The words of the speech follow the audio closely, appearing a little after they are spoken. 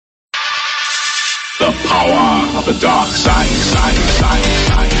The power of the dark side.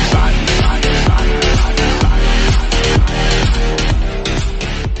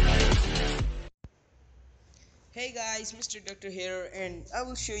 Hey guys, Mr. Doctor here, and I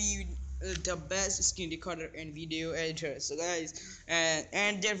will show you the best screen recorder and video editor. So guys,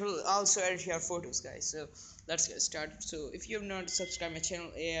 and that will also edit your photos, guys. So let's get started. So if you have not subscribed my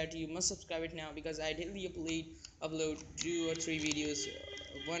channel AIT, you must subscribe it now because I daily upload 2 or 3 videos,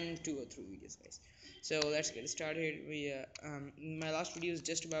 1, 2 or 3 videos, guys. So let's get started. My last video is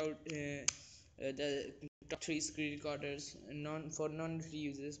just about the top 3 screen recorders non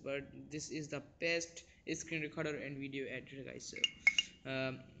users, but this is the best screen recorder and video editor, guys.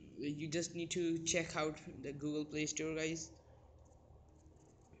 So you just need to check out the Google Play Store, guys.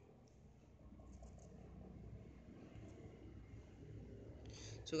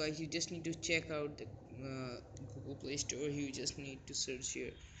 So guys, you just need to check out the Google Play Store. You just need to search here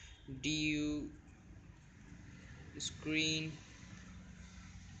DU screen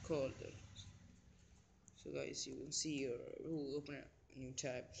recorder. So guys, you will see here, we'll open a new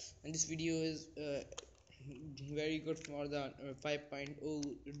tab, and this video is very good for the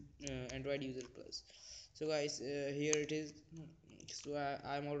 5.0 Android user plus. So guys, here it is. So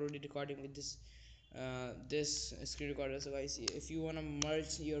I'm already recording with this screen recorder. So guys, if you want to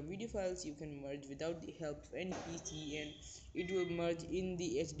merge your video files, you can merge without the help of any PC, and it will merge in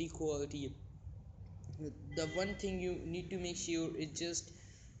the HD quality. The one thing you need to make sure is just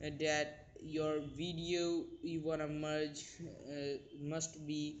that your video you wanna merge must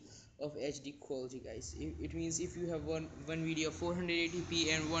be of HD quality, guys. It means if you have one video of 480p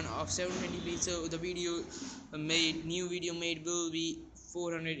and one of 720p, so the new video made will be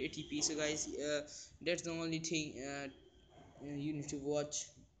 480p. So guys, that's the only thing you need to watch.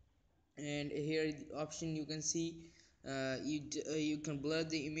 And here the option you can see, you can blur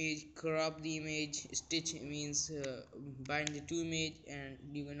the image, crop the image, stitch means bind the two image, and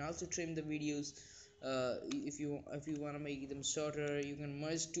you can also trim the videos. If you want to make them shorter, you can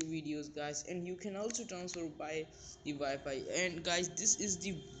merge 2 videos, guys, and you can also transfer by the Wi-Fi. And guys, this is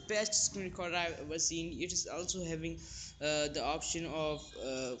the best screen recorder I've ever seen. It is also having the option of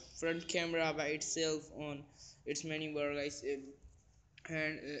front camera by itself on its menu bar, guys.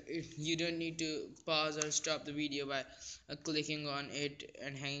 And you don't need to pause or stop the video by clicking on it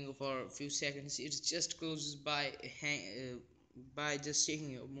and hanging for a few seconds. It just closes by just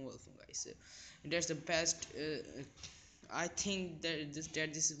taking your mobile phone, guys. So that's the best. I think that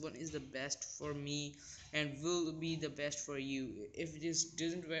this is one is the best for me and will be the best for you. If this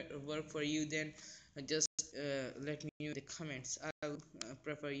doesn't work for you, then just let me know in the comments. I'll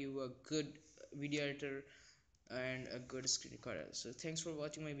prefer you a good video editor and a good screen recorder. So thanks for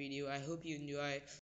watching my video. I hope you enjoy.